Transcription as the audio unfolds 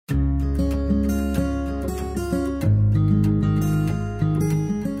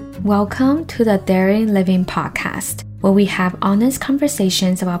Welcome to the Daring Living podcast, where we have honest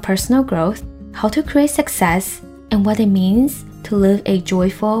conversations about personal growth, how to create success, and what it means to live a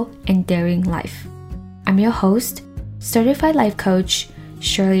joyful and daring life. I'm your host, certified life coach,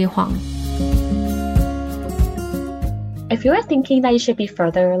 Shirley Huang. If you're thinking that you should be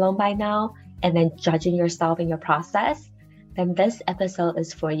further along by now and then judging yourself in your process, then this episode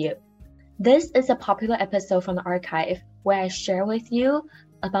is for you. This is a popular episode from the archive where I share with you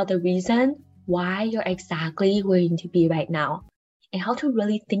about the reason why you're exactly where you need to be right now and how to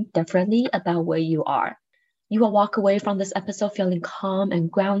really think differently about where you are. You will walk away from this episode feeling calm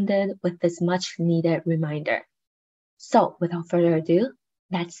and grounded with this much needed reminder. So without further ado,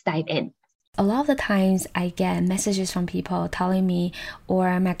 let's dive in. A lot of the times I get messages from people telling me,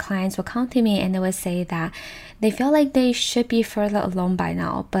 or my clients will come to me and they will say that they feel like they should be further along by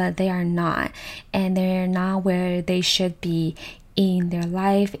now, but they are not. And they're not where they should be in their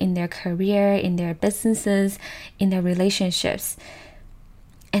life, in their career, in their businesses, in their relationships.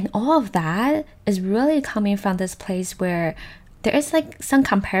 And all of that is really coming from this place where there is like some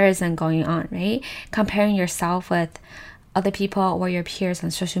comparison going on, right? Comparing yourself with other people or your peers on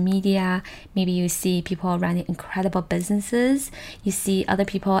social media. Maybe you see people running incredible businesses. You see other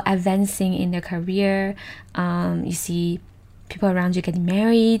people advancing in their career. You see people around you getting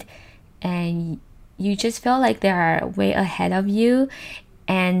married, and you just feel like they are way ahead of you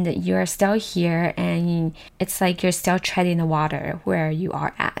and you're still here, and it's like you're still treading the water where you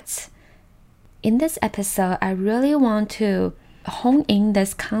are at. In this episode, I really want to hone in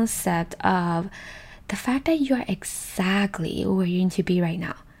this concept of the fact that you are exactly where you need to be right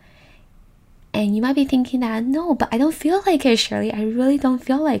now. And you might be thinking that, no, but I don't feel like it, Shirley. I really don't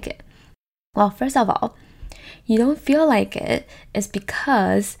feel like it. Well, first of all, you don't feel like it is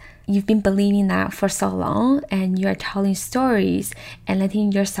because you've been believing that for so long, and you're telling stories and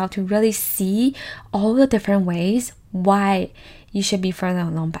letting yourself to really see all the different ways why you should be further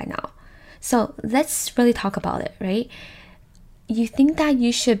along by now. So let's really talk about it, right? You think that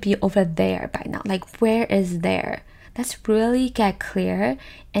you should be over there by now. Like, where is there? Let's really get clear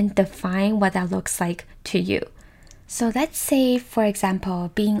and define what that looks like to you. So let's say, for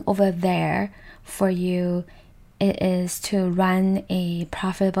example, being over there for you, it is to run a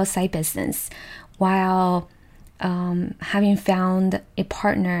profitable side business while having found a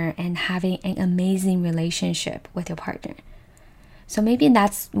partner and having an amazing relationship with your partner. So maybe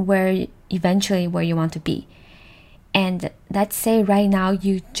that's where eventually where you want to be. And let's say right now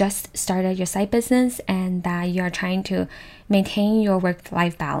you just started your side business and that you're trying to maintain your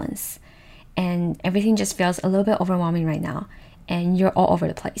work-life balance, and everything just feels a little bit overwhelming right now, and you're all over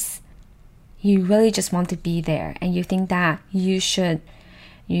the place. You really just want to be there, and you think that you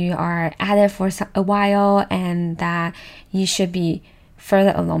are at it for a while and that you should be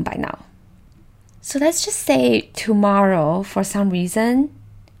further along by now. So let's just say tomorrow, for some reason,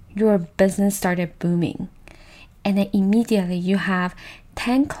 your business started booming. And then immediately you have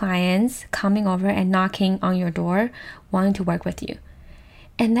 10 clients coming over and knocking on your door, wanting to work with you.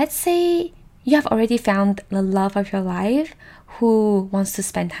 And let's say you have already found the love of your life who wants to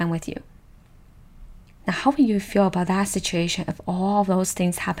spend time with you. Now, how will you feel about that situation if all of those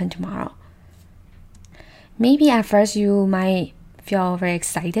things happen tomorrow? Maybe at first you might feel very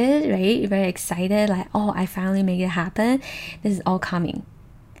excited, right? Very excited, like, oh, I finally made it happen. This is all coming.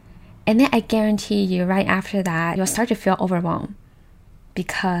 And then I guarantee you right after that, you'll start to feel overwhelmed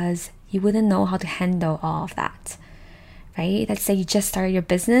because you wouldn't know how to handle all of that, right? Let's say you just started your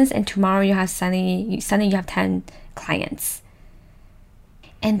business and tomorrow you have suddenly you have 10 clients.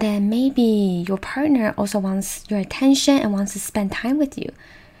 And then maybe your partner also wants your attention and wants to spend time with you.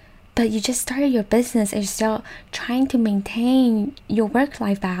 But you just started your business and you're still trying to maintain your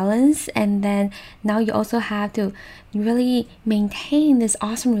work-life balance. And then now you also have to really maintain this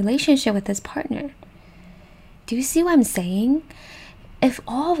awesome relationship with this partner. Do you see what I'm saying? If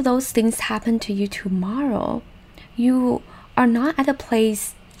all of those things happen to you tomorrow, you are not at a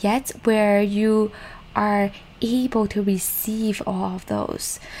place yet where you are able to receive all of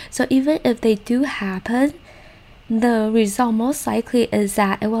those. So even if they do happen, the result most likely is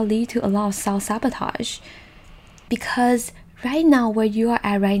that it will lead to a lot of self-sabotage, because right now where you are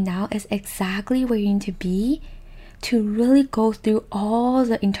at right now is exactly where you need to be to really go through all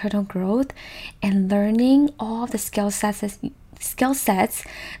the internal growth and learning all the skill sets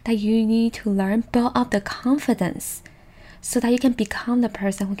that you need to learn, build up the confidence so that you can become the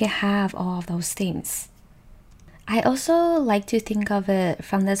person who can have all of those things. I also like to think of it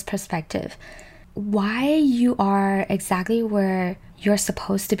from this perspective. Why you are exactly where you're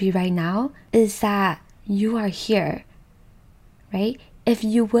supposed to be right now is that you are here, right? If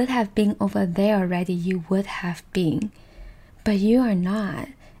you would have been over there already, you would have been. But you are not.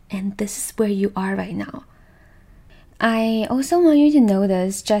 And this is where you are right now. I also want you to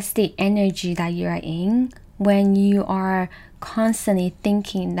notice just the energy that you are in when you are constantly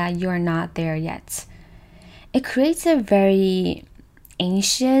thinking that you are not there yet. It creates a very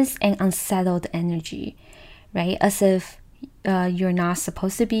anxious and unsettled energy, right? As if you're not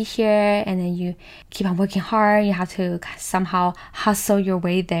supposed to be here, and then you keep on working hard. You have to somehow hustle your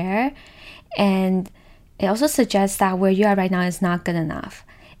way there. And it also suggests that where you are right now is not good enough,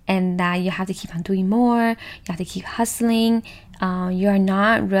 and that you have to keep on doing more. You have to keep hustling. You're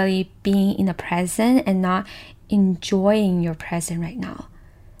not really being in the present and not enjoying your present right now.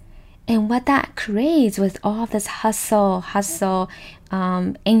 And what that creates with all of this hustle,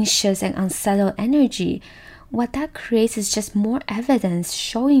 anxious and unsettled energy, what that creates is just more evidence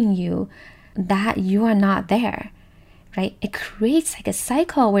showing you that you are not there, right? It creates like a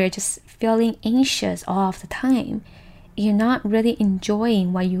cycle where you're just feeling anxious all of the time. You're not really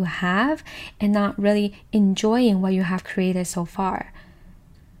enjoying what you have and not really enjoying what you have created so far.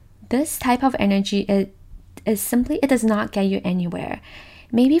 This type of energy, it does not get you anywhere.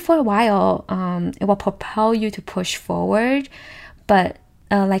 Maybe for a while, it will propel you to push forward, but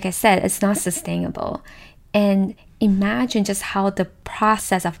like I said, it's not sustainable. And imagine just how the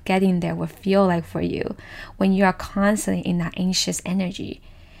process of getting there will feel like for you when you are constantly in that anxious energy,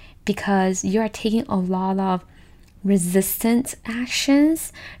 because you are taking a lot of resistant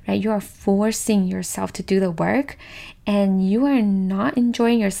actions, right? You are forcing yourself to do the work, and you are not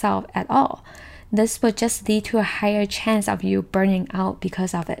enjoying yourself at all. This will just lead to a higher chance of you burning out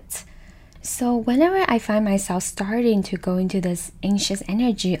because of it. So whenever I find myself starting to go into this anxious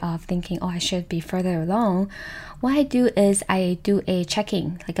energy of thinking, oh, I should be further along, what I do is I do a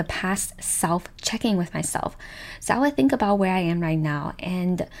check-in, like a past self check-in with myself. So I would think about where I am right now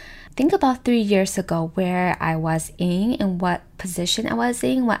and think about 3 years ago where I was in and what position I was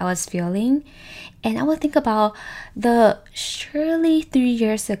in, what I was feeling. And I would think about the Shirley 3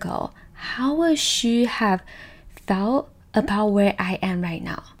 years ago. How would she have felt about where I am right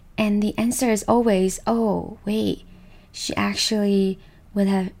now? And the answer is always, oh, wait, she actually would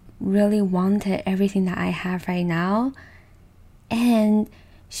have really wanted everything that I have right now. And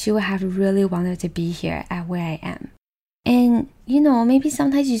she would have really wanted to be here at where I am. And, maybe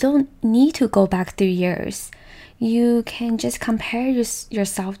sometimes you don't need to go back 3 years. You can just compare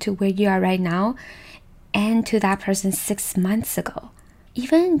yourself to where you are right now and to that person 6 months ago.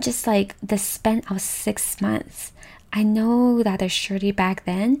 Even just like the span of 6 months, I know that the Shirley back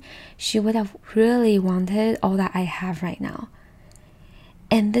then, she would have really wanted all that I have right now.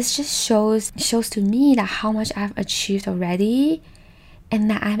 And this just shows to me that how much I've achieved already, and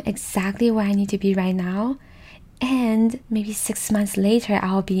that I'm exactly where I need to be right now. And maybe 6 months later,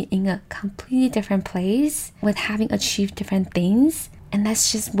 I'll be in a completely different place with having achieved different things. And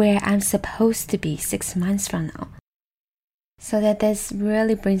that's just where I'm supposed to be 6 months from now. So that this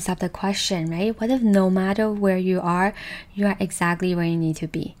really brings up the question, right? What if no matter where you are exactly where you need to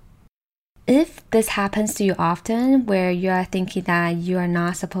be? If this happens to you often, where you are thinking that you are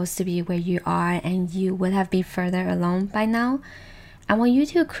not supposed to be where you are and you would have been further along by now, I want you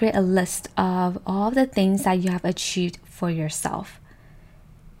to create a list of all the things that you have achieved for yourself.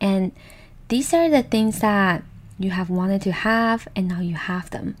 And these are the things that you have wanted to have and now you have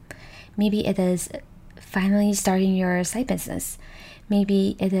them. Maybe it is finally starting your side business.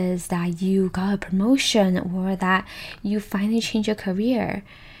 Maybe it is that you got a promotion, or that you finally changed your career,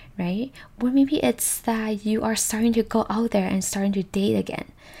 right? Or maybe it's that you are starting to go out there and starting to date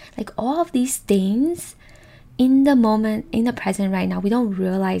again. Like all of these things, in the moment, in the present right now, we don't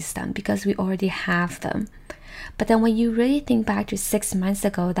realize them because we already have them. But then when you really think back to 6 months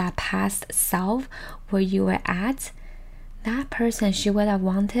ago, that past self where you were at, that person, she would have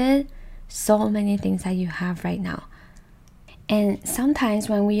wanted so many things that you have right now. And sometimes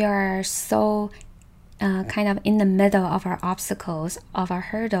when we are so kind of in the middle of our obstacles, of our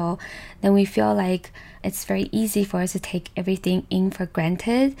hurdle, then we feel like it's very easy for us to take everything in for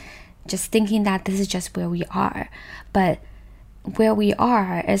granted, just thinking that this is just where we are. But where we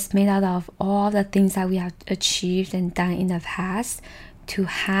are is made out of all the things that we have achieved and done in the past to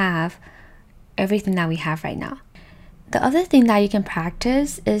have everything that we have right now. The other thing that you can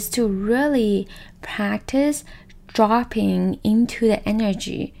practice is to really practice dropping into the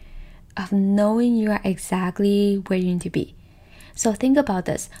energy of knowing you are exactly where you need to be. So think about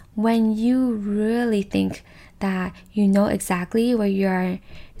this. When you really think that you know exactly where you are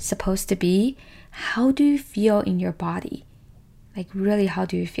supposed to be, how do you feel in your body? Like really, how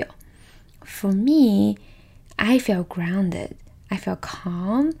do you feel? For me, I feel grounded. I feel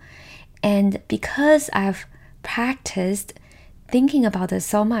calm. And because I've practiced thinking about this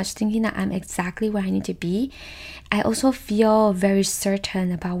so much, thinking that I'm exactly where I need to be, I also feel very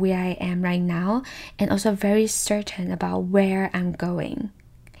certain about where I am right now, and also very certain about where I'm going.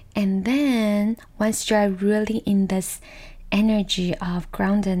 And then once you're really in this energy of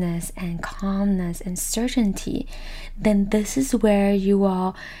groundedness and calmness and certainty, then this is where you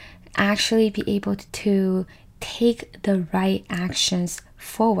will actually be able to take the right actions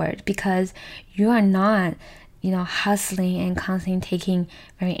forward, because you are not, hustling and constantly taking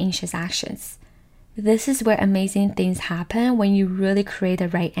very anxious actions. This is where amazing things happen when you really create the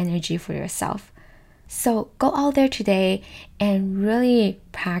right energy for yourself. So go out there today and really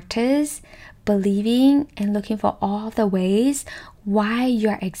practice believing and looking for all of the ways why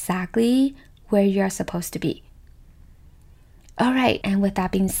you're exactly where you're supposed to be. All right, and with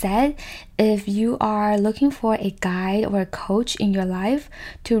that being said, if you are looking for a guide or a coach in your life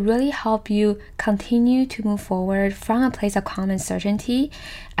to really help you continue to move forward from a place of calm and certainty,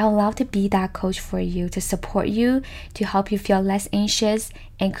 I would love to be that coach for you, to support you, to help you feel less anxious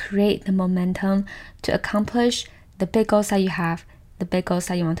and create the momentum to accomplish the big goals that you have, the big goals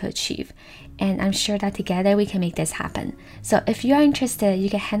that you want to achieve. And I'm sure that together we can make this happen. So if you are interested, you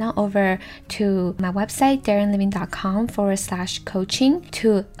can head on over to my website, darrenliving.com/coaching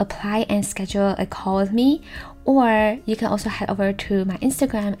to apply and schedule a call with me. Or you can also head over to my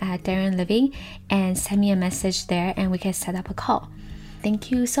Instagram at darrenliving and send me a message there, and we can set up a call.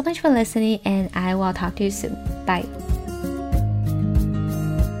 Thank you so much for listening, and I will talk to you soon. Bye.